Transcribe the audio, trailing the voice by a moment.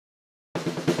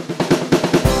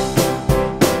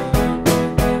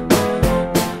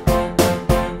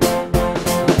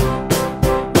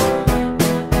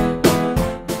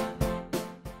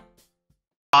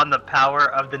upon the power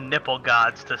of the nipple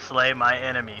gods to slay my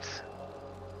enemies.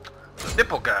 The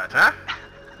nipple gods, huh?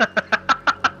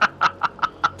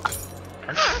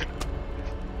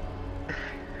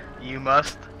 You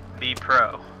must be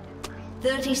pro.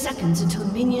 30 seconds until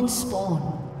minions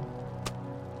spawn.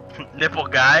 Nipple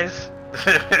guys?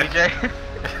 DJ?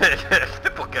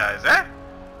 Nipple guys, huh?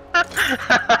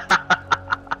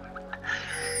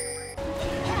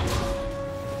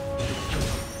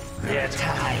 Their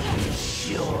time is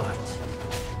short.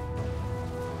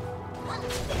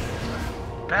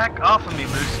 Back off of me,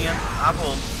 Lucian. I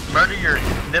will murder your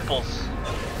nipples.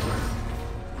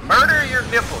 Murder your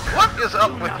nipples. What is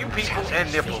up with you people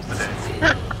and nipples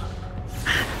today?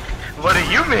 What do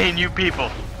you mean, you people?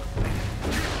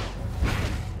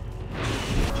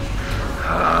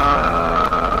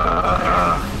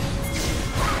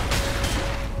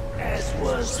 As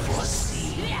was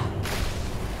foreseen.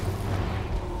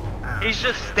 He's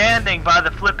just standing by the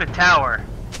flippin' tower.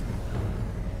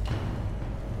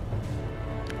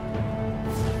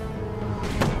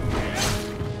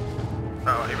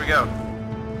 Oh, here we go.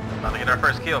 About to get our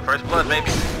first kill. First blood,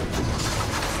 baby.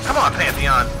 Come on,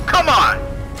 Pantheon. Come on!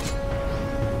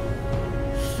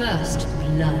 First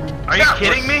blood. Are you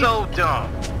kidding me? So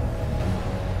dumb.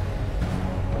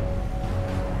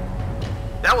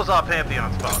 That was all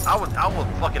Pantheon's fault. I would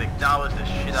fucking acknowledge the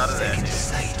shit out of that. Second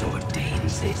sight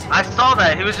ordains it. I saw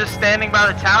that. He was just standing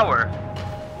by the tower.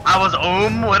 I was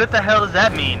what the hell does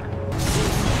that mean?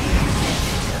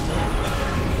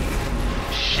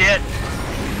 Shit.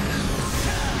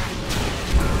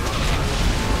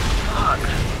 Fuck.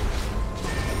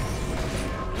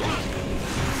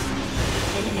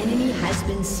 An enemy has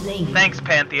been slain. Thanks,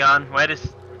 Pantheon. Way to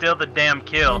steal the damn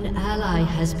kill. An ally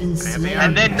has been slain.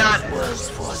 And then not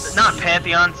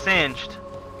Pantheon singed.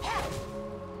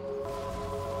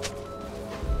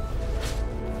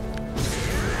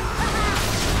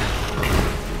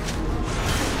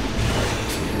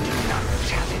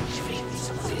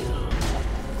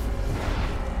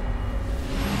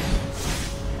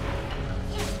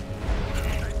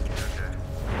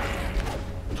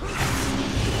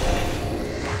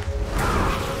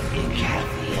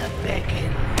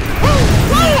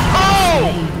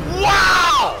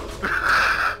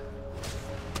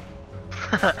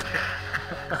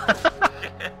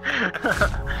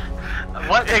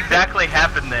 What exactly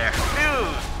happened there?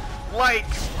 Dude, like,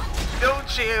 no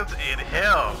chance in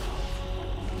hell.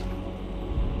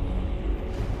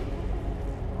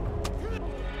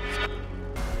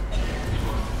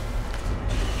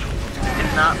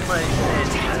 Did not play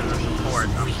Sage as a support,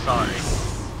 I'm sorry.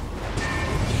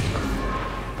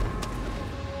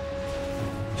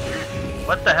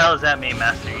 What the hell does that mean,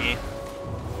 Master Yi?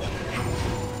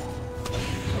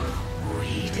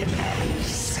 We demand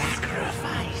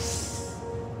sacrifice.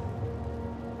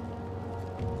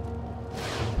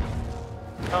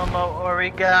 Como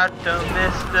arigato,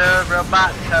 Mr.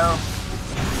 Roboto.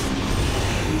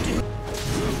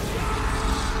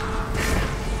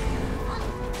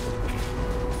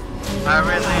 I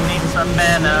really need some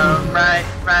mana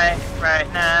right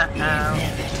now.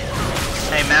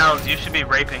 Hey, Malz, you should be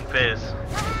raping Fizz.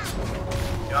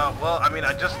 Well, I mean,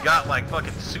 I just got like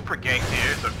fucking super ganked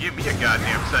here, so give me a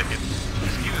goddamn second.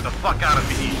 Excuse the fuck out of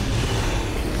me.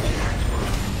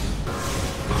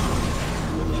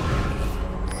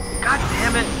 God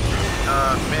damn it.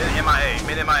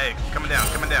 Mid MIA, coming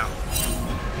down.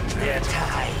 Their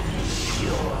time is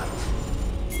short.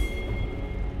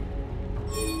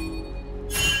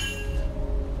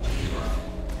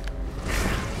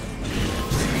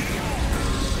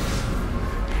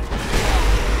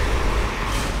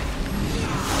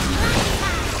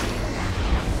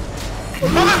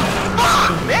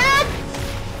 Fuck, man!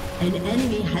 An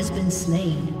enemy has been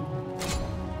slain.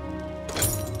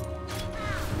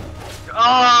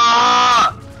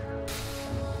 Ah!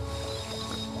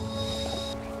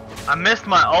 I missed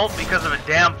my ult because of a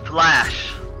damn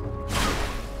flash.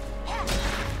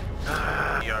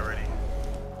 You already.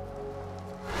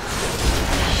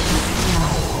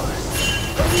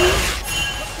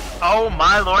 Oh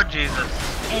my Lord Jesus.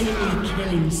 Enemy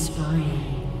killing spree.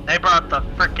 They brought the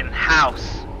frickin'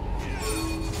 house.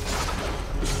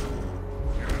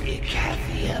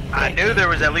 I knew there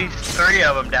was at least 3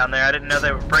 of them down there. I didn't know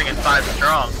they were bringing 5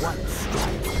 strong.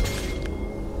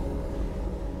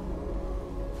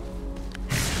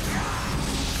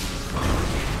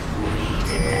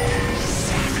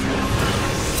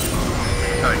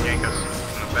 Sorry, Ganks.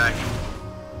 I'm back.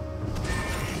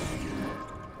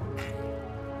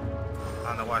 I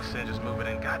don't know why Sin just moving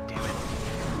in. God damn it.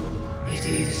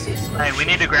 Hey, we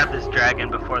need to grab this dragon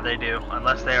before they do,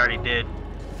 unless they already did.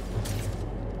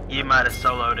 You might have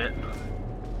soloed it.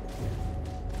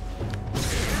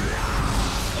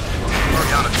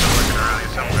 Oriana's still looking around here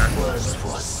somewhere. Was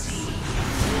foreseen.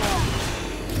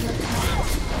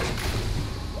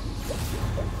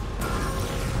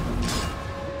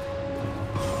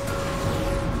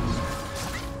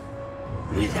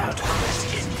 Without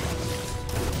question.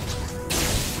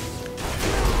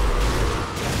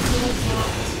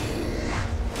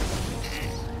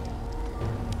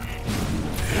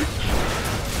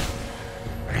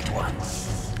 At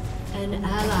once. An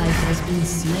ally has been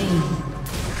slain.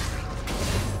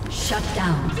 Shut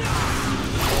down.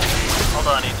 Hold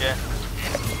on, EJ.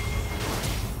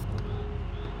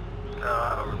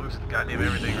 We're losing goddamn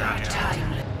everything around here.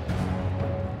 Time.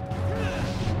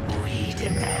 We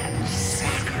demand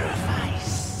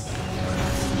sacrifice.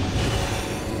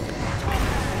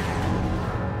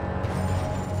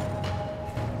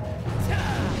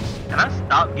 Can I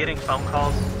stop getting phone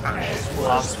calls As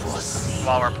was foreseen.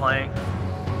 while we're playing?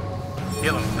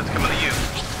 Heal him. That's coming to you.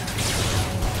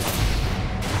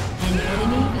 An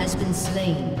enemy has been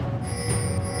slain.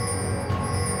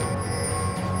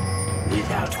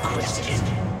 Without question.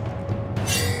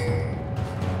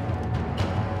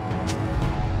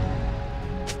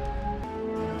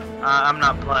 I'm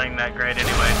not playing that great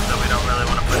anyway, so we don't really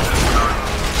want to put this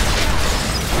on.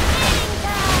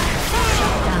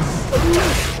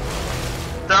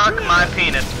 Suck my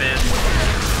penis,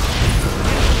 Fizz.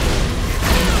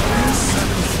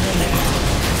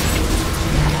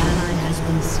 An ally has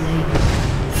been slain.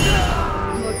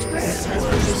 Your turret has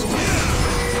been destroyed.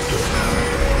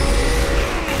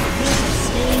 You have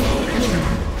slain an enemy.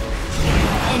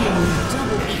 Enemy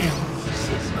double kill. This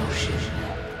is motion.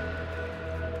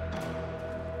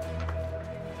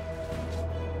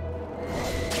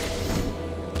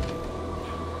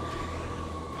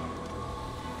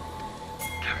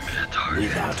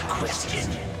 Without question.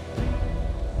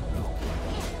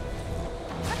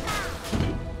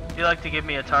 Would you like to give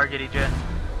me a target, EJ?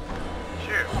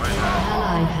 Sure, why An not?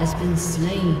 ally has been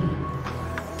slain.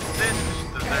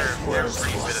 Singe deserves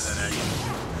every bit of that action.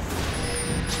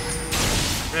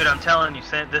 Dude, I'm telling you,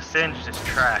 this Singed is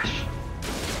trash.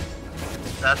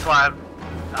 That's why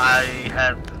I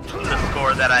have the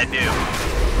score that I do.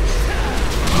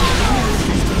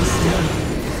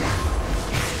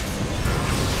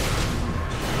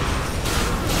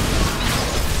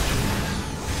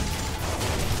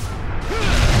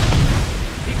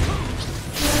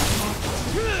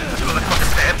 This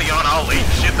motherfucking Pantheon all lead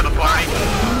shit to the party.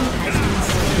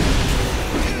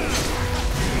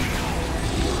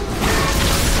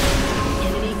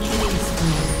 Enemy killing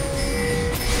spree.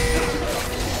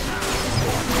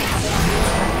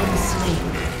 Slain.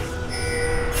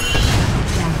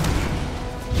 Down.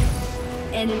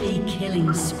 Enemy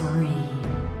killing spree.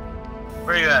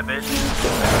 Where you at, bitch?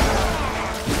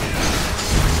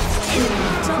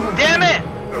 Enemy double Damn it!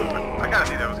 I gotta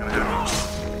see that was gonna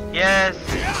happen. Yes!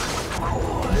 Your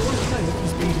turret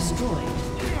has been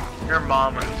destroyed. Your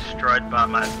mom was destroyed by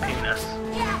my penis.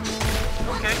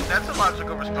 Okay, that's a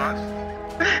logical response.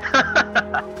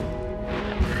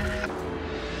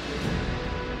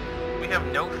 We have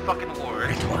no fucking ward.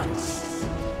 At once.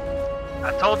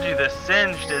 I told you this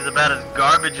Singed is about as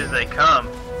garbage as they come.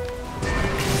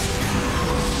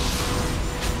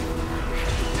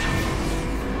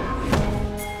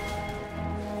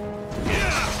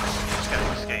 This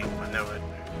guy's escape, I know it.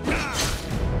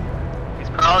 He's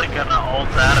probably gonna ult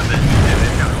out of it. And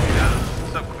they've got to get out of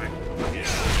it so quick.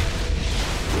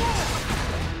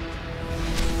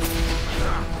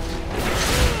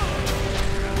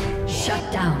 Shut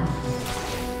down.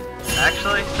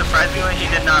 Actually, surprisingly, he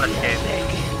did not escape.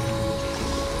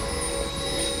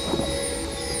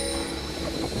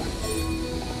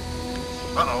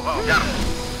 Uh-oh, got him.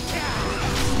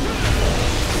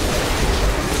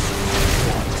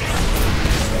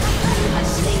 You have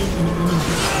slain an enemy.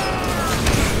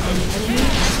 An enemy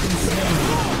has been slain.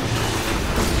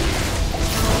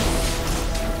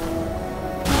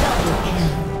 Double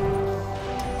kill.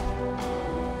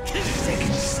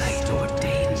 Second sight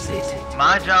ordains it.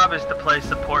 My job is to play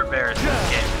support bears in this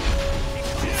game.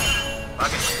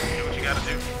 Fuck it, do what you gotta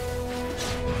do.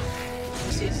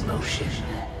 This is motion.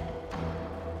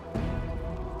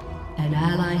 An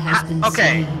ally has been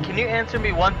Okay, slain. can you answer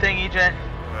me one thing, EJ?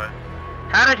 What?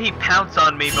 How did he pounce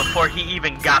on me before he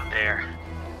even got there?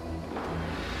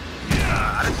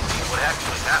 I didn't see what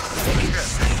actually happened.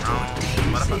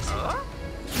 Motherfucker.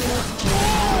 An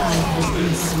ally has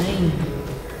been slain.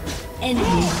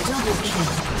 Enemy double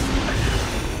kill.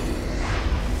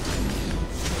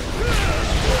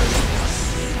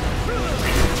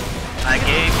 I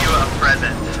gave you a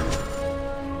present.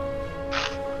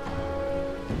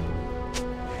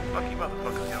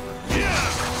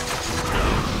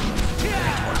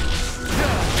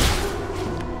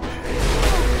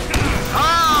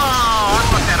 Oh, I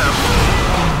fucked that up.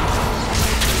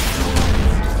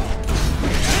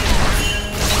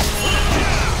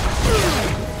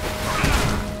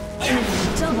 Enemy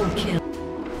double kill.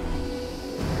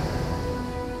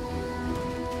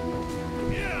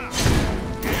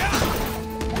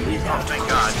 Oh, thank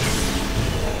God.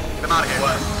 Get him out of here.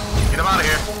 What? Get him out of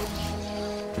here.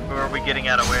 Who are we getting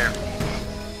out of where?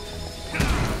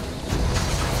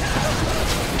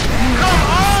 Come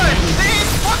on, Steve!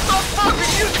 What the fuck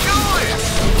are you doing?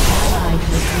 Ally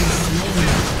has been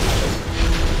slain.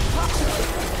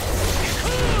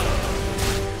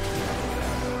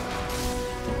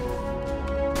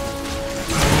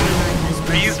 Ally has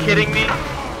been Are you slain. kidding me?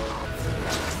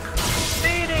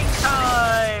 Feeding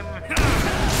time!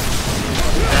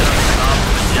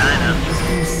 Vagina. Has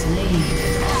been slain.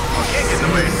 Oh, can't get in the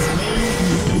way. Slain.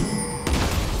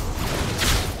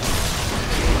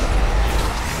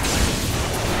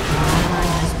 Ally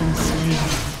has been slain.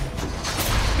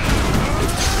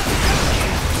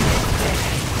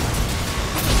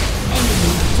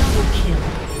 Enemy double kill.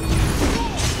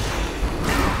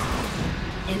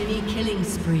 Enemy killing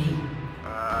spree.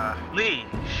 Lee,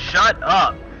 shut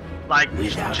up. Like,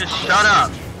 just shut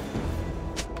up.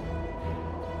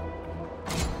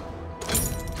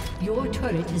 Your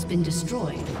turret has been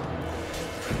destroyed.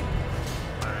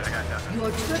 Alright, I got nothing.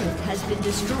 Your turret has been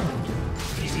destroyed.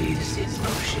 It is in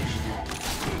motion.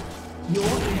 Your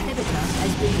inhibitor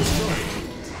has been destroyed.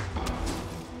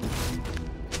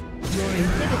 Your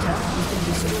inhibitor has been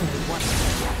destroyed.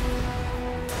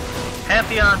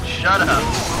 Pantheon, shut up.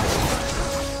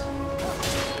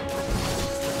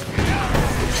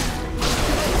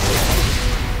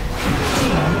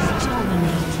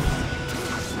 Dominating.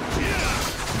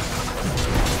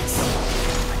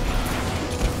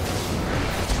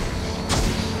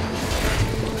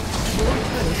 Your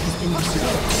turret has been destroyed.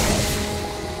 Your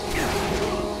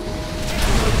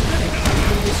turret has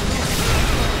been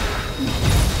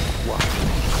destroyed.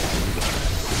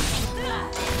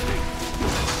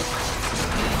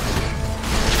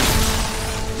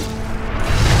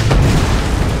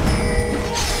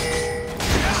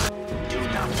 Do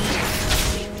not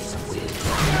with will.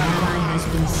 An ally has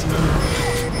been slain.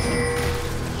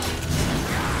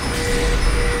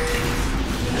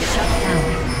 Shut down.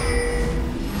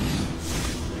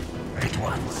 At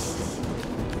once.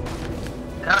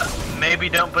 Maybe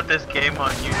don't put this game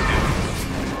on YouTube.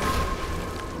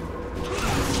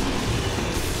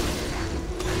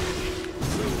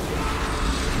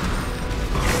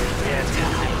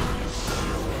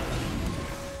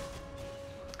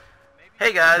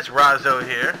 Hey guys, Ryzoe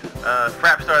here.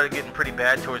 Frap started getting pretty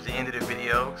bad towards the end of the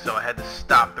video, so I had to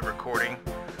stop the recording.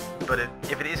 But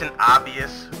if it isn't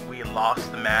obvious, we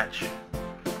lost the match.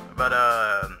 But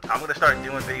I'm going to start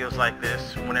doing videos like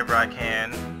this whenever I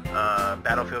can.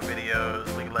 Battlefield videos,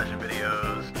 League of Legends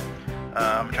videos.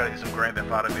 I'm going to try to do some Grand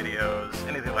Theft Auto videos,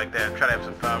 anything like that. Try to have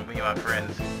some fun with me and my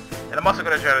friends. And I'm also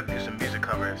going to try to do some music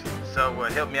covers. So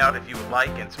help me out if you would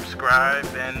like and subscribe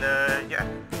and yeah,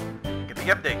 get the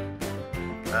update.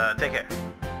 Take care.